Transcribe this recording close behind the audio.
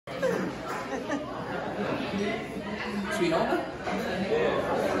Sweet Helena?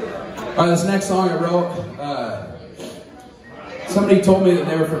 All right, this next song I wrote, somebody told me that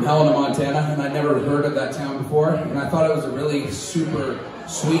they were from Helena, Montana, and I'd never heard of that town before, and I thought it was a really super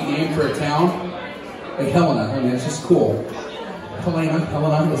sweet name for a town. Like Helena, I mean, it's just cool. Helena,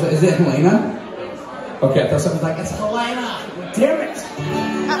 is it Helena? Okay, I thought something like, it's Helena, damn it!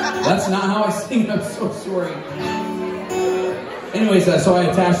 That's not how I sing, I'm so sorry. Anyways, so I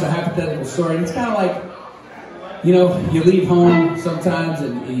attached a hypothetical story, and it's kind of like, you know, you leave home sometimes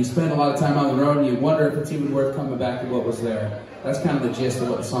and you spend a lot of time on the road and you wonder if it's even worth coming back to what was there. That's kind of the gist of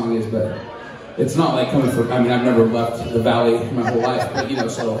what the song is, but it's not like coming from, I mean, I've never left the valley my whole life, but you know,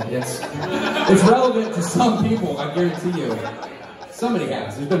 so it's relevant to some people, I guarantee you. Somebody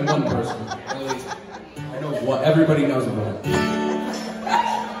has, there's been one person, at least. I know what, everybody knows about it.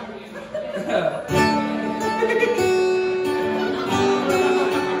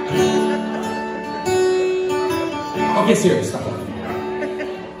 Okay, serious, stop.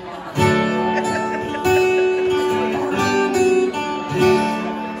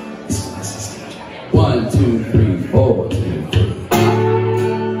 1, 2, 3, 4, 2, 3.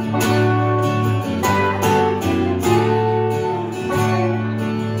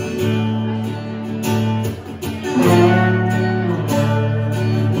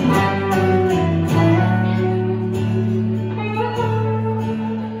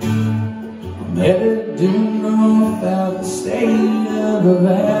 Never do know about the state of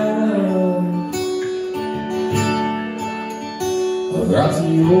Havana, across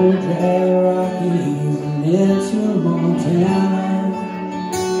the old dry Rockies and into Montana.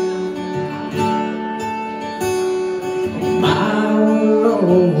 My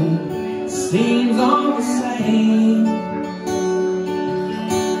road seems all the same,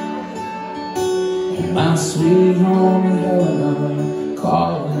 and my sweet home Helena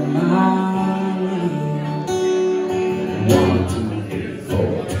calling my 1, 2, 3, 4.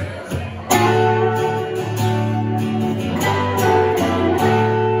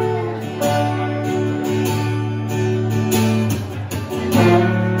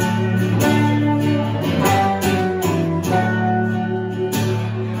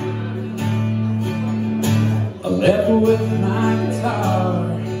 I left with my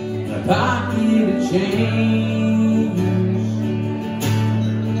guitar and a pocket of change.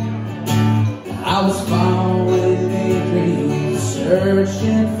 I was following a dream,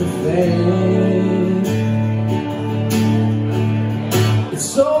 searching for fame. It's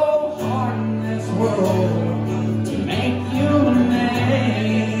so hard in this world to make you a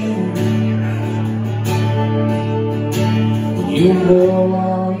name. You blow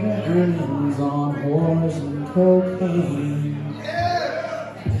all your earnings on whores and cocaine.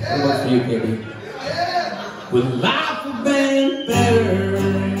 What about for you, Katie? Would life have been better?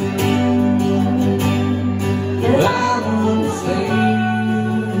 I won't say.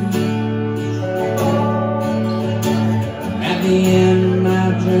 At the end of my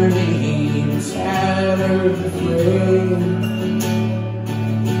journey, tattered and afraid,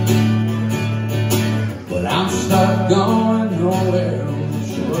 but I'm stuck going nowhere with the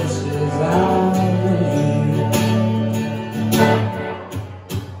choices I made.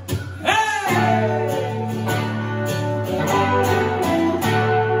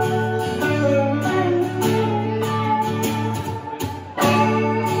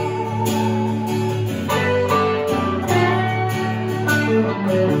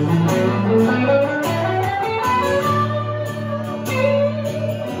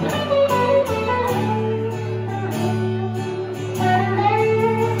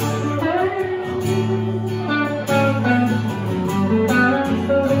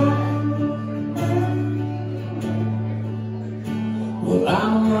 Well, I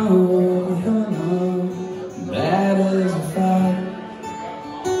know, that is a fact.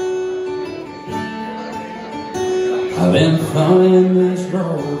 I've been following this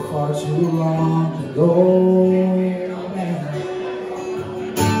road far too long to go back.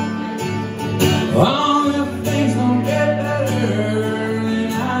 All the things don't get better,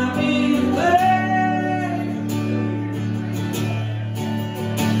 and I'll be glad.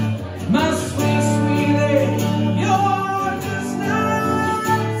 My sweet, sweet lady, you're just not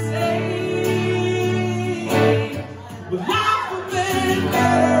safe. But life would have been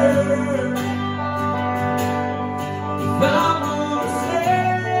better if I won't say.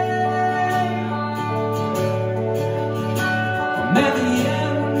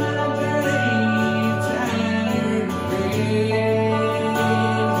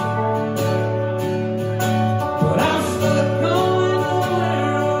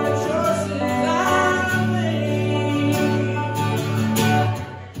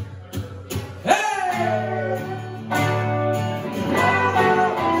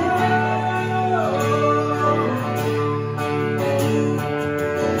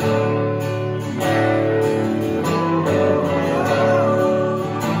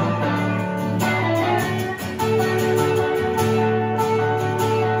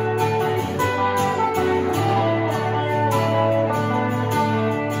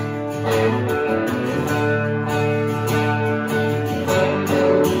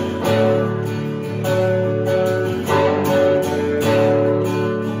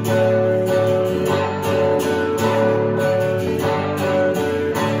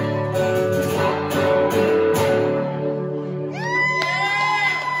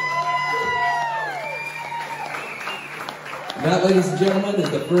 That, ladies and gentlemen,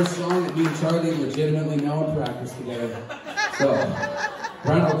 is the first song that me and Charlie legitimately know and practice together. So,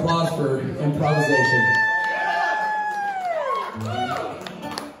 round of applause for improvisation.